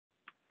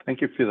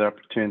Thank you for the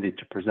opportunity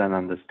to present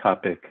on this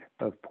topic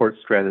of port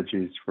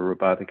strategies for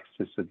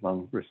robotic-assisted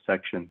lung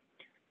resection.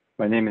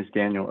 My name is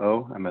Daniel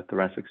O. I'm a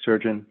thoracic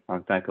surgeon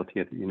on faculty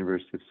at the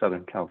University of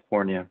Southern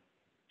California.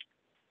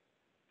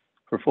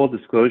 For full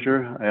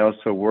disclosure, I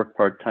also work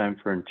part-time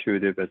for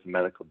Intuitive as a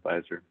medical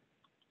advisor.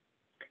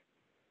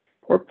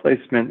 Port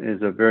placement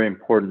is a very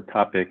important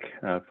topic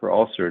for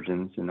all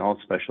surgeons in all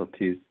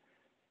specialties,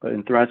 but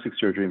in thoracic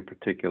surgery in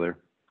particular.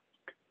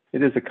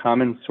 It is a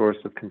common source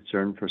of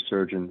concern for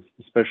surgeons,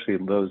 especially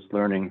those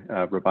learning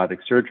robotic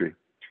surgery.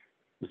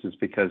 This is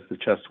because the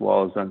chest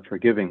wall is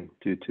unforgiving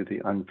due to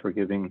the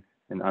unforgiving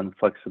and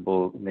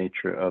unflexible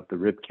nature of the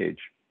rib cage.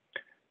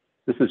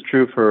 This is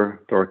true for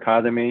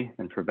thoracotomy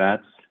and for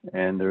VATS,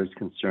 and there is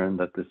concern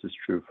that this is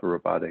true for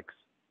robotics.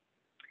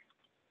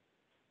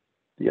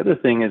 The other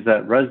thing is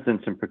that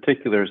residents in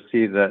particular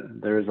see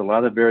that there is a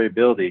lot of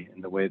variability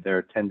in the way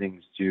their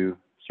attendings do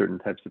certain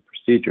types of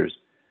procedures.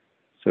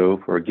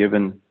 So for a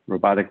given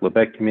robotic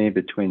lobectomy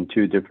between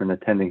two different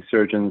attending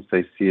surgeons,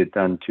 they see it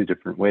done two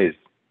different ways.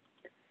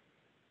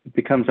 It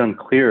becomes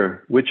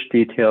unclear which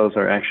details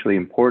are actually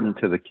important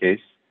to the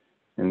case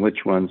and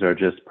which ones are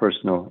just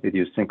personal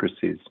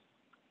idiosyncrasies.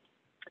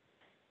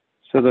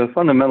 So the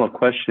fundamental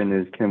question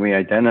is, can we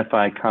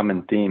identify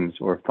common themes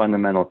or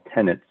fundamental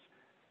tenets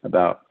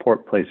about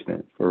port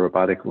placement for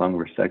robotic lung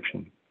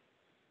resection?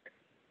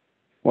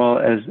 Well,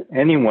 as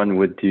anyone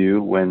would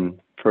do when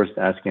first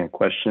asking a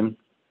question,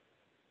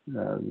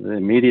 the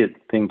immediate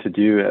thing to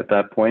do at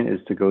that point is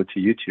to go to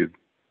YouTube.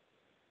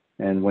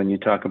 And when you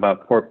talk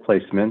about port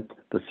placement,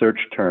 the search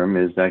term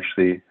is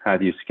actually, how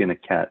do you skin a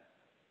cat?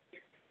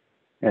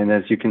 And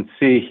as you can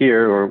see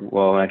here,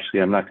 well,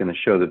 actually, I'm not going to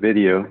show the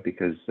video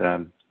because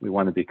we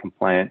want to be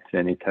compliant to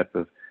any type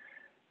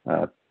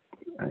of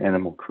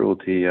animal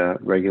cruelty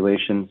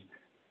regulations.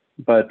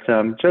 But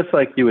just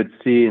like you would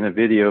see in a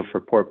video for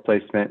port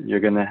placement,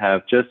 you're going to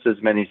have just as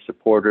many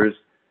supporters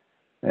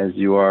as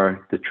you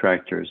are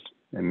detractors,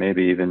 and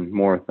maybe even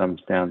more thumbs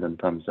down than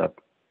thumbs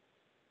up.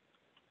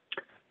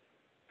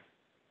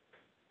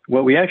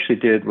 What we actually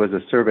did was a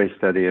survey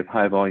study of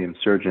high volume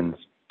surgeons,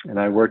 and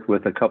I worked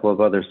with a couple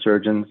of other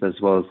surgeons as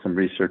well as some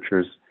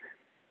researchers.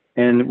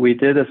 And we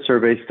did a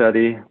survey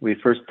study. We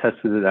first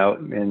tested it out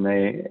in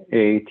a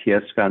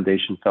AATS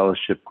Foundation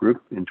Fellowship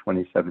group in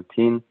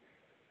 2017.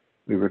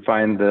 We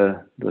refined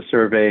the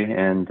survey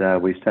and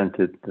we sent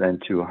it then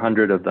to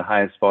 100 of the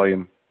highest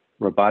volume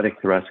robotic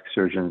thoracic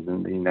surgeons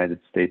in the United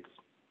States.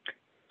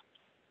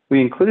 We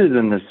included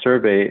in this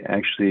survey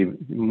actually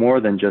more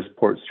than just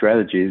port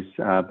strategies,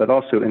 but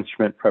also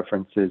instrument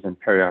preferences and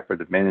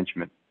perioperative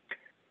management.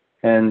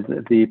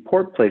 And the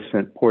port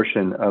placement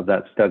portion of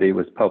that study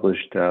was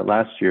published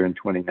last year in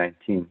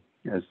 2019,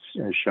 as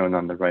shown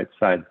on the right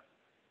side.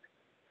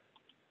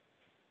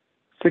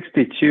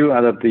 62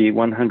 out of the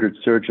 100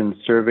 surgeons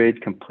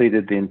surveyed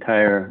completed the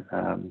entire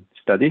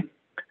study.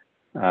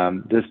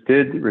 This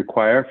did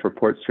require, for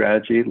port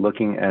strategy,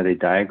 looking at a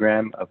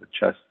diagram of a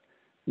chest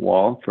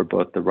wall for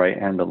both the right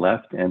and the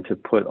left, and to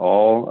put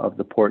all of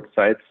the port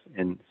sites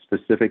in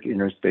specific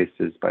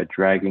interspaces by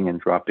dragging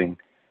and dropping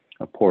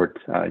a port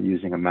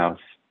using a mouse.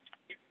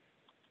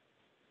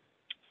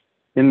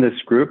 In this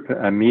group,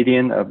 a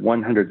median of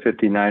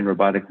 159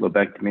 robotic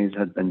lobectomies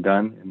had been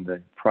done in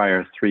the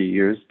prior 3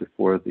 years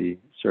before the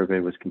survey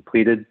was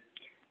completed,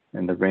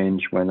 and the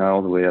range went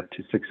all the way up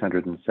to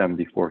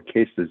 674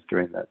 cases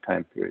during that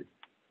time period.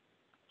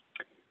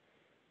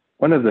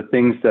 One of the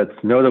things that's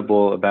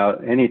notable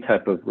about any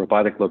type of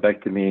robotic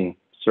lobectomy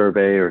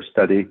survey or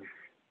study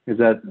is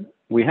that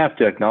we have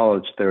to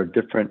acknowledge there are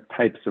different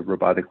types of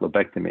robotic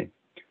lobectomy.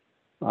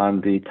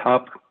 On the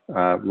top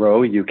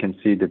row, you can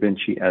see Da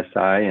Vinci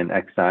SI and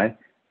XI.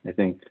 I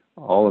think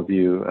all of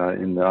you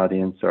in the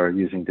audience are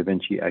using Da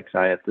Vinci XI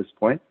at this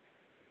point.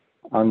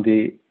 On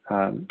the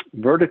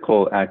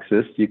vertical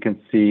axis, you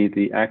can see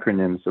the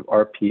acronyms of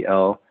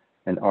RPL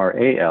and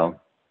RAL.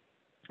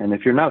 And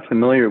if you're not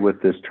familiar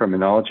with this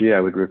terminology,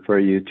 I would refer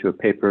you to a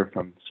paper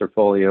from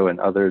Serfolio and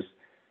others,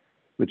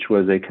 which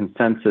was a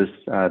consensus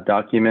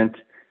document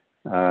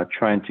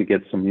trying to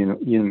get some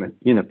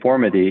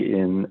uniformity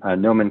in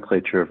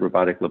nomenclature of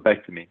robotic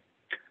lobectomy.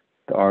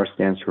 The R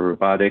stands for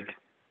robotic,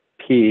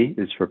 P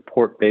is for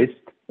port-based,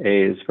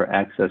 A is for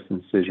access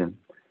incision,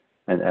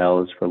 and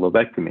L is for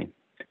lobectomy.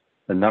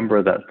 The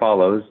number that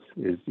follows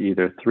is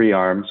either 3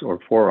 arms or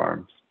 4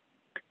 arms.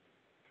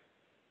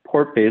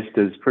 Port-based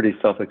is pretty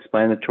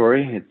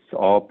self-explanatory. It's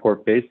all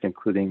port-based,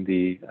 including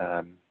the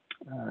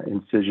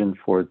incision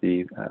for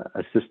the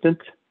assistant,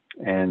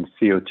 and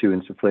CO2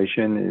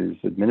 insufflation is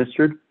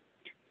administered.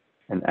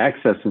 An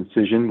access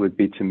incision would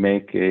be to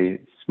make a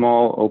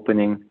small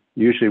opening,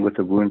 usually with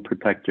a wound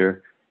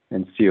protector,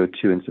 and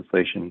CO2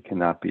 insufflation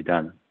cannot be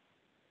done.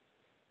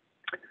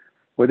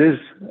 What is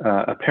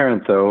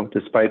apparent, though,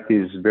 despite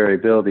these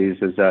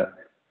variabilities, is that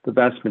the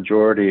vast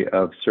majority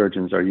of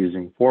surgeons are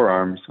using 4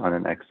 arms on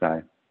an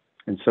XI.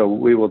 And so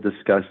we will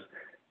discuss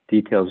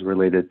details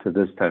related to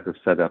this type of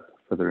setup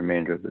for the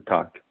remainder of the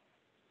talk.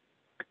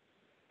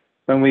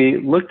 When we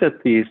looked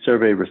at the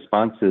survey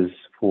responses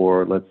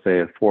for, let's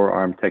say, a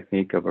forearm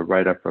technique of a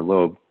right upper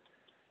lobe,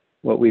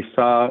 what we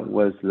saw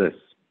was this,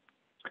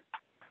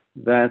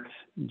 that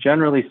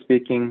generally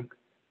speaking,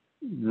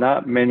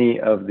 not many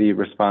of the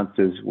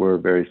responses were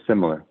very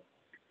similar,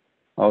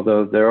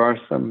 although there are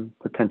some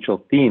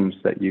potential themes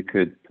that you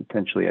could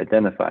potentially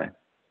identify.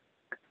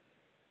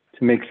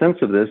 To make sense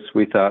of this,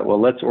 we thought, well,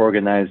 let's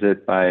organize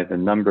it by the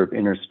number of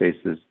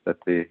interspaces that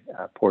the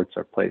ports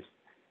are placed.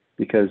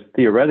 Because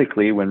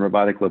theoretically, when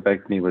robotic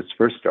lobectomy was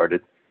first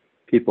started,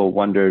 people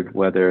wondered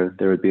whether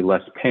there would be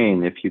less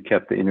pain if you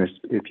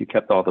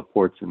kept all the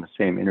ports in the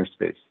same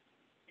interspace.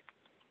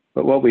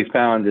 But what we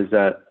found is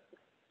that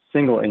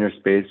single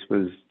interspace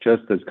was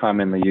just as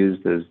commonly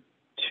used as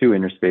 2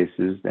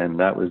 interspaces, and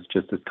that was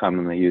just as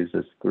commonly used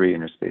as 3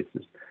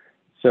 interspaces.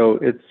 So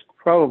it's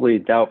probably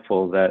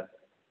doubtful that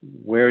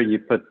where you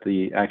put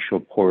the actual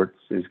ports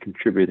is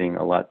contributing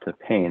a lot to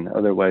pain.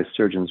 Otherwise,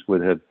 surgeons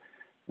would have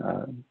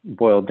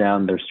boiled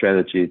down their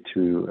strategy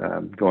to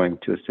going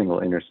to a single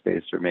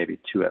interspace or maybe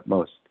 2 at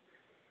most.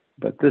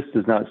 But this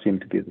does not seem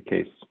to be the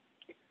case.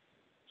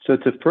 So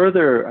to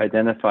further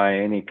identify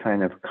any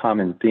kind of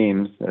common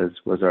themes, as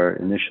was our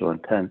initial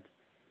intent,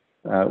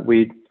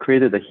 we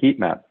created a heat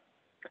map.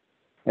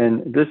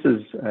 And this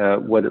is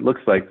what it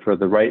looks like for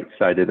the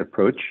right-sided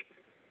approach.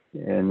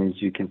 And as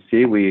you can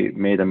see, we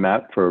made a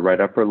map for right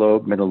upper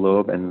lobe, middle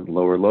lobe, and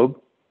lower lobe.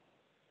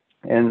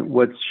 And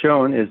what's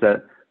shown is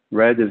that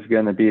red is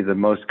going to be the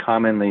most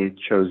commonly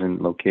chosen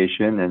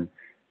location, and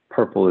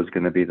purple is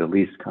going to be the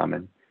least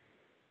common.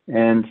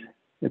 And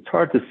it's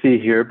hard to see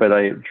here, but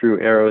I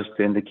drew arrows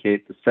to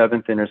indicate the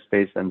 7th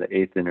interspace and the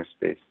 8th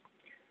interspace.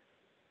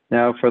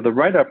 Now, for the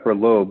right upper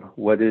lobe,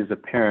 what is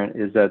apparent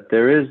is that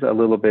there is a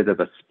little bit of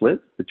a split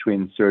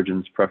between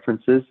surgeons'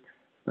 preferences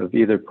of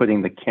either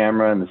putting the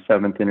camera in the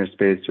 7th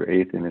interspace or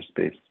 8th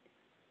interspace.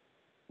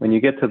 When you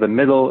get to the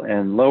middle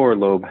and lower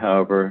lobe,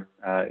 however,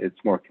 it's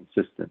more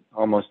consistent.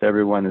 Almost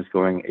everyone is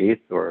going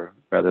 8th, or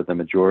rather the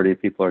majority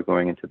of people are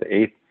going into the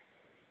 8th.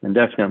 And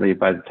definitely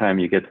by the time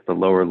you get to the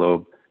lower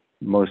lobe,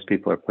 most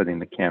people are putting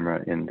the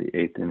camera in the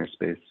 8th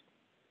interspace.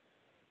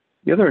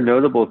 The other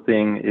notable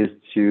thing is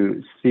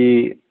to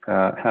see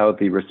how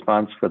the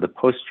response for the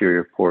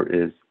posterior port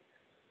is.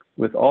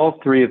 With all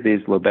 3 of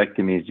these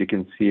lobectomies, you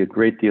can see a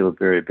great deal of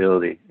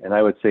variability. And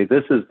I would say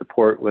this is the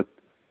port with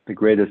the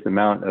greatest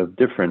amount of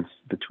difference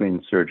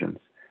between surgeons.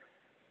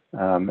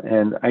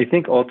 And I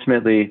think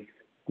ultimately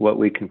what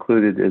we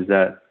concluded is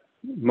that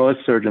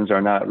most surgeons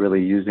are not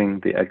really using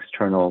the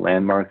external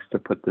landmarks to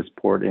put this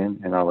port in,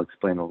 and I'll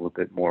explain a little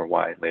bit more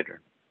why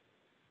later.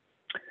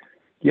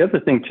 The other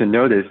thing to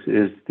notice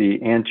is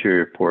the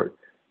anterior port,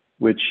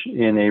 which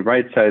in a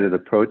right-sided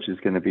approach is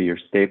going to be your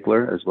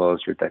stapler as well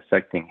as your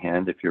dissecting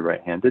hand if you're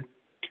right-handed.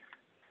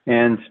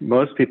 And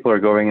most people are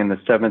going in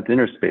the 7th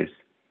interspace,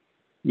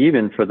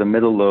 even for the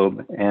middle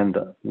lobe and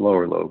the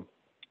lower lobe.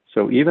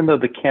 So even though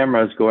the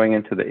camera is going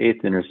into the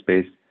 8th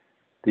interspace,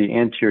 the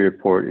anterior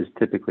port is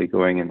typically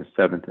going in the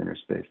 7th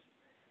interspace.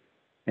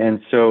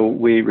 And so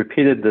we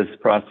repeated this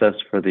process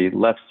for the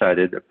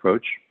left-sided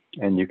approach,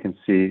 and you can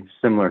see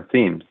similar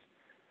themes.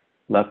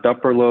 Left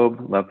upper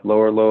lobe, left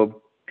lower lobe,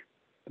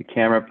 the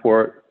camera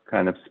port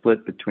kind of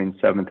split between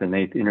 7th and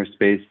 8th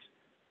interspace,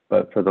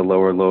 but for the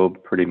lower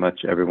lobe, pretty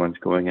much everyone's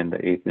going in the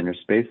 8th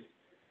interspace.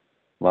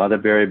 A lot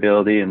of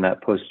variability in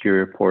that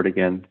posterior port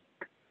again,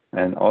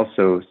 and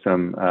also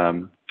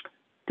some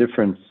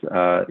difference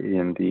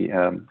in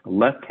the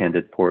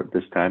left-handed port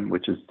this time,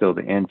 which is still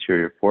the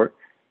anterior port.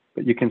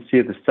 But you can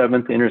see the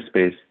 7th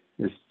interspace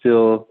is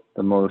still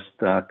the most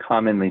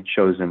commonly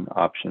chosen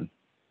option.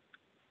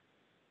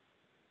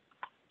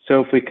 So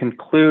if we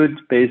conclude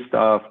based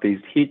off these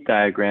heat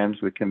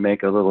diagrams, we can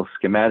make a little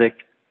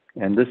schematic.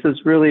 And this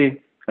is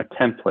really a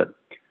template.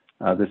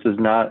 This is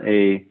not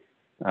a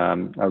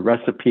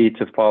recipe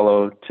to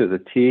follow to the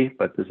T,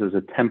 but this is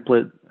a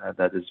template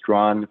that is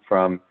drawn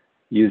from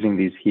using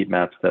these heat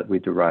maps that we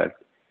derived.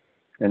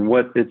 And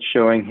what it's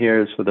showing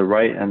here is for the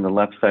right and the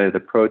left sided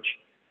approach,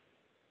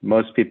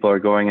 most people are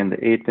going in the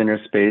 8th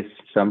interspace,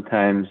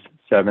 sometimes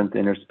 7th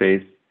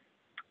interspace,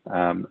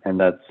 and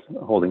that's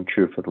holding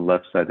true for the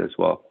left side as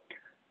well.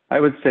 I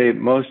would say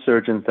most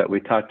surgeons that we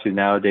talk to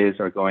nowadays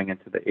are going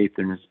into the 8th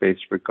interspace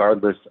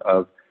regardless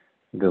of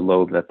the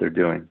lobe that they're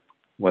doing,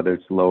 whether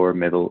it's lower,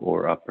 middle,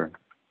 or upper.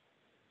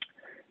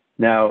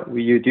 Now,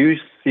 you do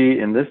see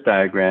in this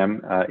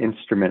diagram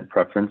instrument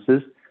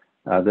preferences.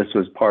 This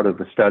was part of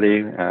the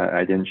study.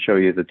 I didn't show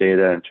you the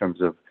data in terms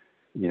of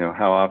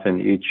how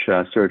often each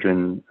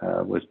surgeon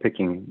was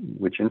picking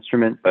which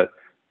instrument, but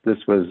this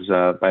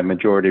was by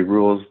majority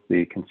rules,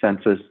 the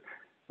consensus.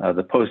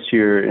 The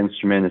posterior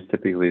instrument is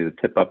typically the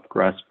tip-up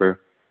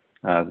grasper.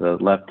 The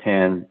left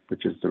hand,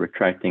 which is the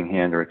retracting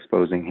hand or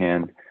exposing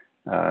hand,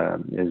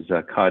 is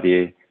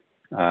Cartier.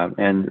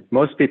 And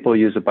most people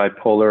use a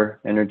bipolar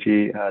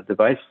energy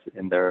device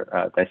in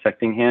their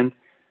dissecting hand.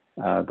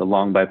 The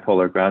long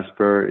bipolar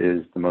grasper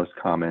is the most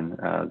common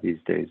these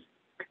days.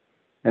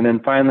 And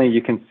then finally,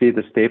 you can see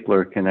the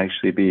stapler can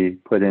actually be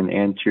put in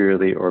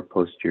anteriorly or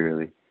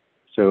posteriorly.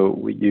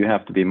 So you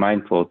have to be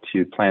mindful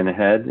to plan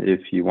ahead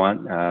if you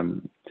want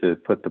to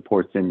put the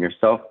ports in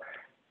yourself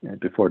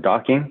before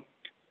docking,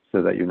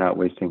 so that you're not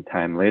wasting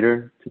time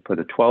later, to put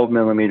a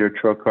 12mm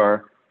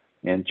trocar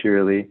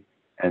anteriorly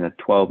and a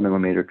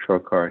 12mm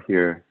trocar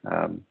here,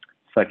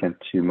 second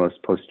to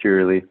most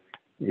posteriorly,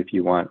 if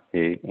you want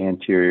a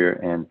anterior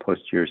and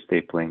posterior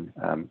stapling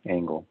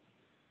angle.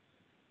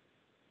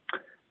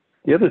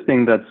 The other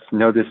thing that's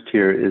noticed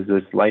here is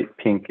this light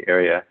pink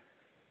area.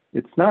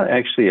 It's not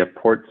actually a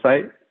port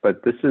site,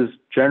 but this is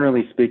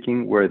generally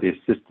speaking where the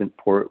assistant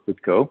port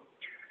would go.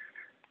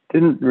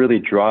 Didn't really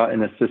draw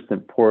an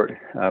assistant port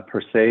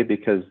per se,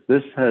 because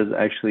this has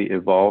actually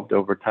evolved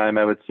over time,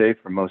 I would say,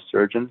 for most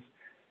surgeons.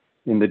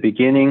 In the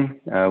beginning,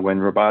 when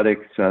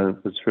robotics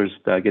was first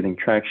getting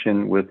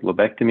traction with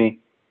lobectomy,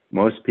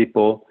 most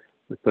people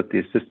would put the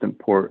assistant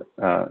port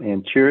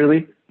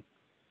anteriorly,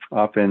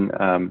 often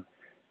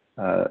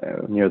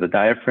near the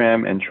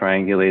diaphragm, and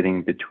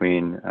triangulating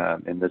between,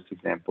 in this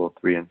example,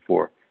 3 and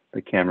 4,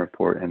 the camera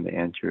port and the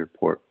anterior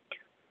port.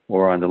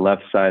 Or on the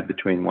left side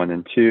between 1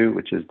 and 2,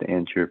 which is the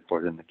anterior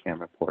port and the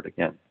camera port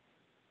again.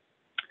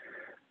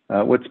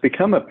 What's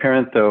become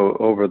apparent, though,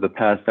 over the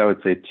past, I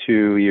would say,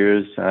 2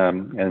 years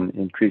and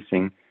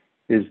increasing,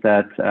 is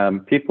that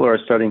people are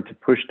starting to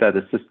push that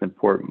assistant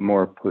port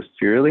more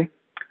posteriorly.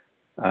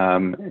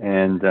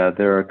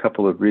 There are a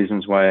couple of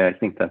reasons why I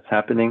think that's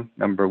happening.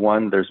 Number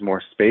one, there's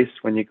more space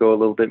when you go a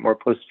little bit more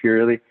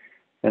posteriorly,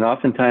 and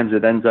oftentimes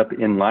it ends up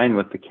in line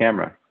with the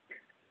camera.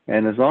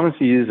 And as long as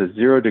you use a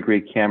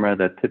 0-degree camera,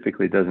 that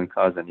typically doesn't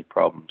cause any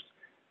problems.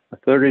 A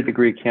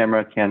 30-degree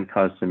camera can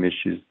cause some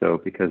issues, though,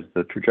 because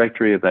the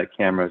trajectory of that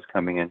camera is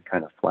coming in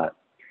kind of flat.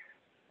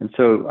 And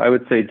so I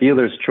would say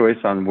dealer's choice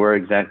on where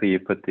exactly you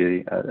put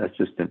the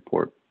assistant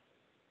port.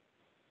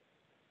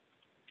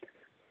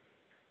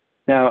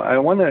 Now, I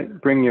want to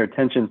bring your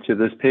attention to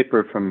this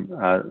paper from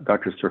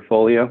Dr.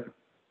 Cerfolio.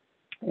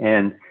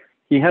 And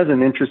he has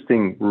an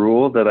interesting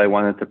rule that I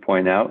wanted to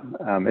point out.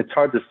 It's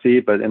hard to see,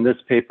 but in this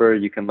paper,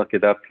 you can look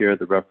it up here,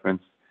 the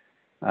reference.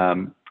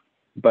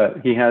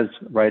 But he has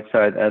right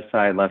side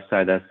SI, left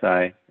side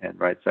SI, and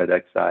right side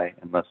XI,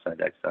 and left side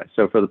XI.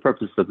 So for the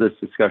purpose of this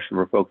discussion,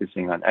 we're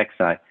focusing on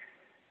XI.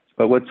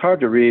 But what's hard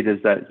to read is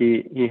that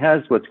he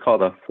has what's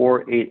called a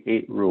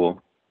 4-8-8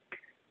 rule.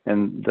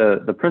 And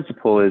the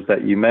principle is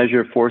that you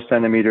measure 4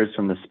 centimeters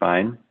from the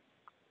spine,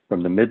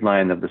 from the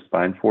midline of the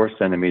spine, 4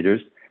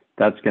 centimeters.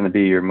 That's going to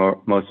be your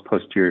most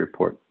posterior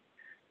port.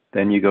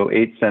 Then you go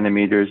 8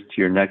 centimeters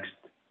to your next,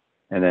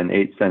 and then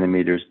 8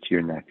 centimeters to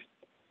your next.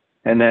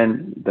 And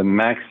then the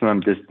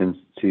maximum distance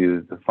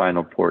to the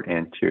final port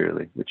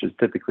anteriorly, which is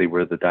typically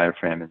where the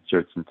diaphragm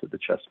inserts into the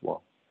chest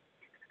wall.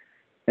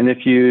 And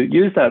if you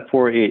use that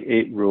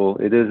 4-8-8 rule,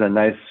 it is a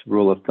nice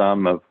rule of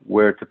thumb of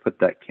where to put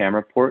that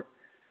camera port.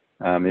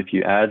 If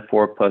you add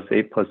 4 plus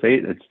 8 plus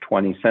 8, it's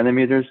 20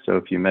 centimeters. So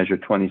if you measure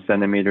 20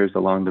 centimeters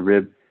along the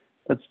rib,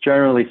 that's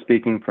generally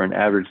speaking for an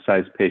average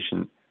size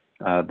patient,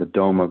 the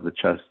dome of the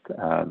chest.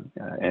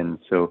 And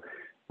so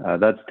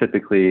that's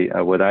typically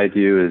what I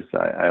do is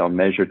I'll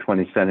measure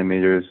 20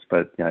 centimeters,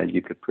 but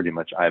you could pretty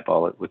much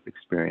eyeball it with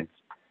experience.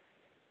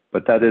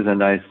 But that is a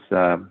nice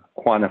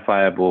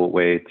quantifiable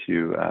way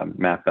to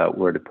map out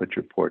where to put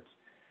your ports.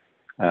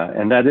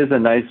 And that is a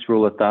nice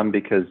rule of thumb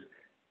because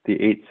the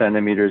 8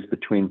 centimeters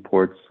between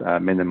ports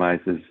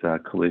minimizes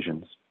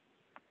collisions.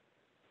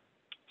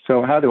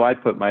 So how do I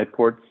put my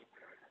ports?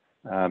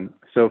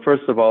 So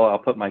first of all, I'll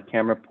put my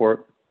camera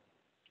port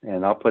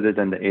and I'll put it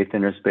in the 8th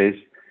inner space.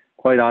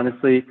 Quite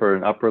honestly, for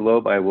an upper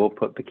lobe, I will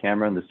put the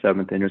camera in the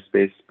 7th inner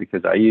space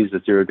because I use a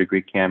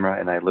 0-degree camera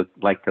and I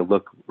like to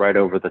look right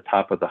over the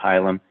top of the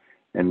hilum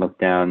and look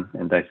down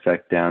and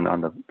dissect down on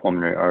the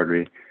pulmonary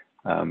artery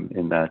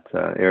in that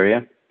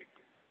area.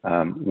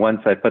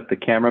 Once I put the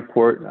camera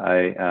port,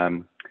 I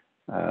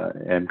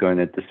am going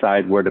to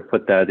decide where to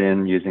put that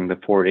in using the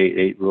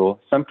 4-8-8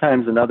 rule.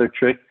 Sometimes another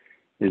trick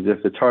is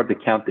if it's hard to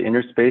count the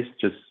inner space,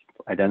 just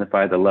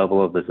identify the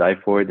level of the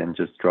xiphoid and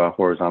just draw a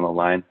horizontal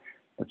line.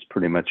 That's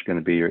pretty much going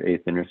to be your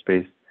 8th inner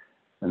space.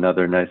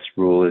 Another nice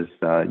rule is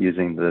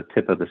using the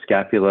tip of the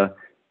scapula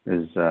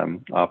is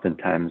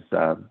oftentimes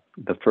the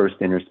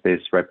 1st inner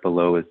space right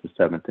below is the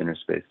 7th inner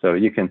space. So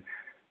you can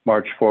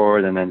march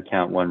forward and then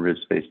count 1 rib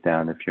space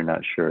down if you're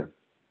not sure.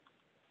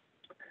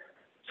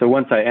 So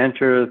once I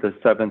enter the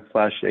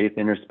 7th/8th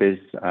inner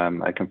space,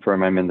 I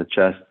confirm I'm in the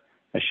chest.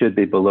 I should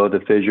be below the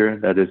fissure.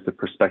 That is the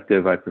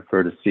perspective I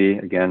prefer to see,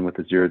 again, with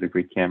a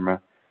 0-degree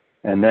camera.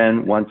 And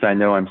then once I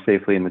know I'm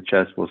safely in the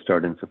chest, we'll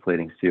start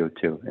insufflating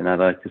CO2. And I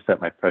like to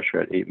set my pressure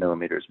at 8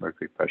 millimeters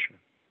mercury pressure.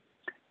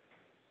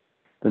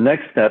 The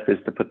next step is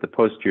to put the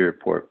posterior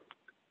port.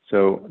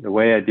 So the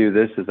way I do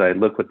this is I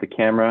look with the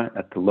camera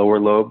at the lower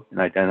lobe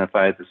and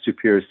identify the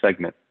superior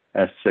segment,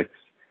 S6.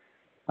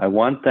 I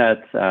want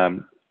that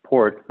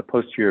port, the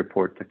posterior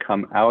port, to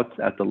come out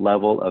at the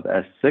level of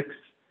S6.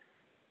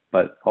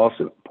 But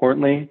also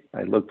importantly,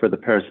 I look for the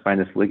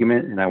paraspinous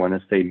ligament and I want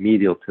to stay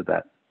medial to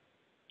that.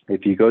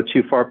 If you go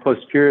too far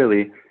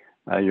posteriorly,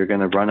 you're going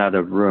to run out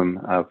of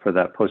room for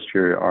that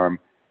posterior arm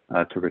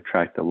to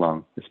retract the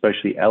lung.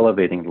 Especially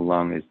elevating the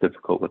lung is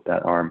difficult with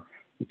that arm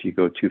if you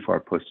go too far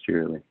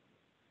posteriorly.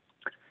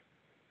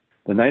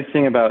 The nice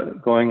thing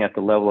about going at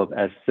the level of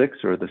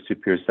S6 or the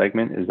superior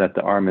segment is that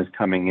the arm is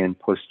coming in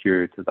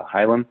posterior to the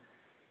hilum.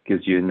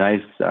 Gives you a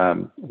nice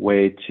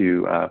way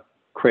to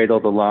cradle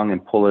the lung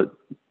and pull it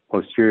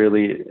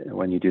posteriorly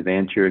when you do the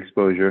anterior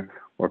exposure,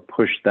 or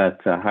push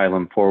that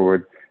hilum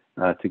forward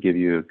to give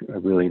you a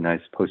really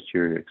nice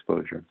posterior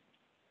exposure.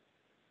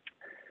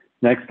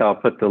 Next, I'll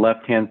put the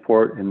left-hand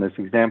port in this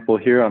example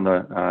here on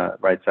the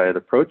right side of the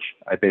approach.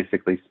 I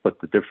basically split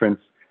the difference.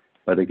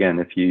 But again,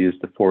 if you use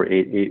the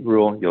 4-8-8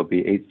 rule, you'll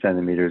be 8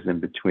 centimeters in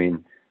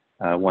between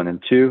 1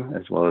 and 2,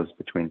 as well as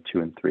between 2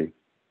 and 3.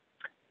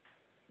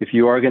 If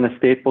you are going to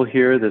staple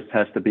here, this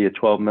has to be a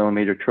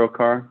 12-millimeter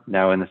trocar.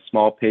 Now, in a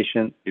small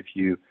patient, if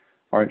you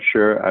aren't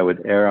sure, I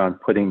would err on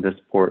putting this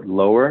port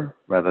lower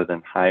rather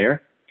than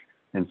higher.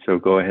 And so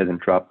go ahead and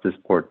drop this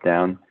port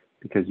down,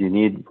 because you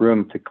need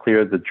room to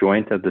clear the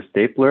joint of the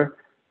stapler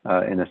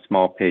in a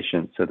small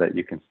patient so that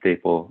you can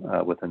staple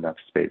with enough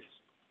space.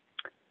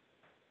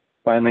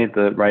 Finally,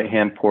 the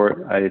right-hand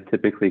port, I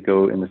typically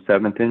go in the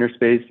 7th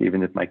interspace,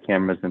 even if my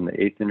camera's in the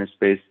 8th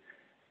interspace.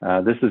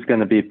 This is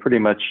going to be pretty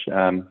much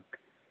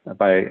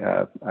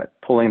by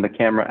pulling the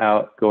camera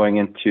out, going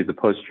into the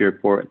posterior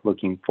port,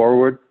 looking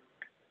forward.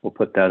 We'll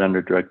put that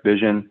under direct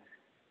vision.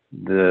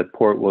 The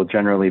port will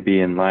generally be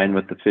in line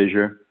with the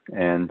fissure,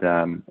 and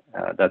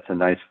that's a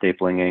nice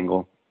stapling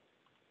angle.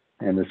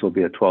 And this will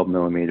be a 12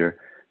 millimeter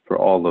for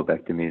all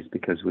lobectomies,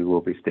 because we will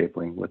be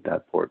stapling with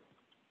that port.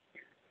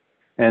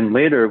 And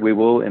later, we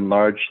will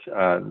enlarge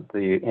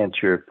the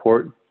anterior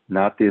port,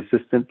 not the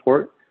assistant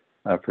port,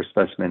 for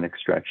specimen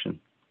extraction.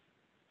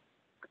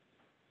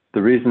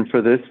 The reason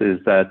for this is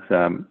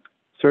that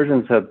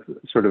surgeons have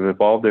sort of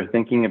evolved their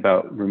thinking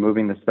about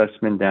removing the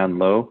specimen down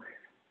low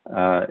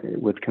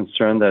with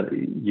concern that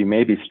you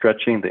may be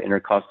stretching the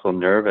intercostal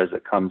nerve as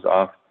it comes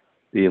off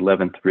the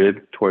 11th rib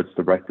towards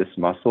the rectus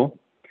muscle.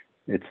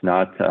 It's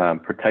not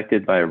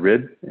protected by a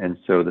rib, and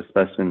so the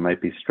specimen might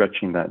be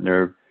stretching that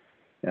nerve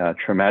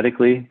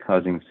traumatically,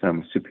 causing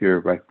some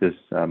superior rectus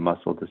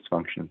muscle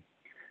dysfunction.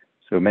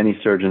 So many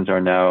surgeons are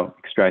now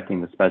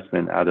extracting the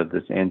specimen out of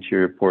this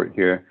anterior port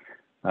here,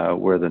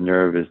 where the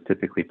nerve is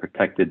typically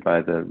protected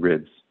by the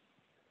ribs.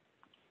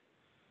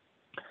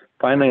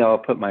 Finally, I'll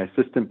put my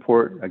assistant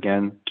port,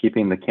 again,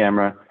 keeping the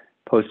camera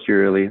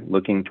posteriorly,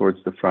 looking towards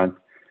the front,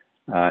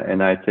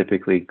 and I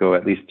typically go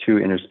at least 2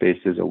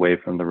 interspaces away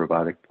from the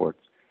robotic ports.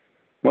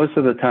 Most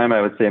of the time,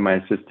 I would say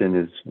my assistant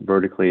is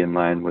vertically in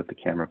line with the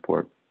camera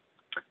port.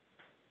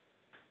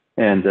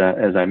 And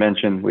as I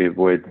mentioned, we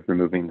avoid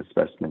removing the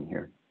specimen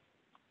here.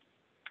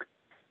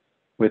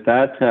 With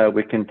that,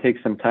 we can take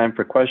some time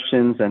for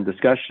questions and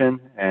discussion,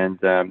 and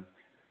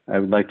I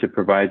would like to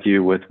provide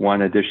you with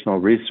one additional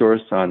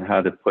resource on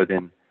how to put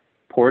in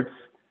ports,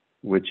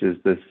 which is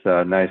this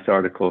nice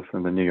article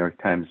from the New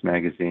York Times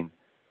Magazine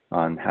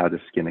on how to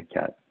skin a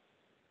cat.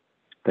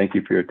 Thank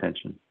you for your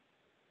attention.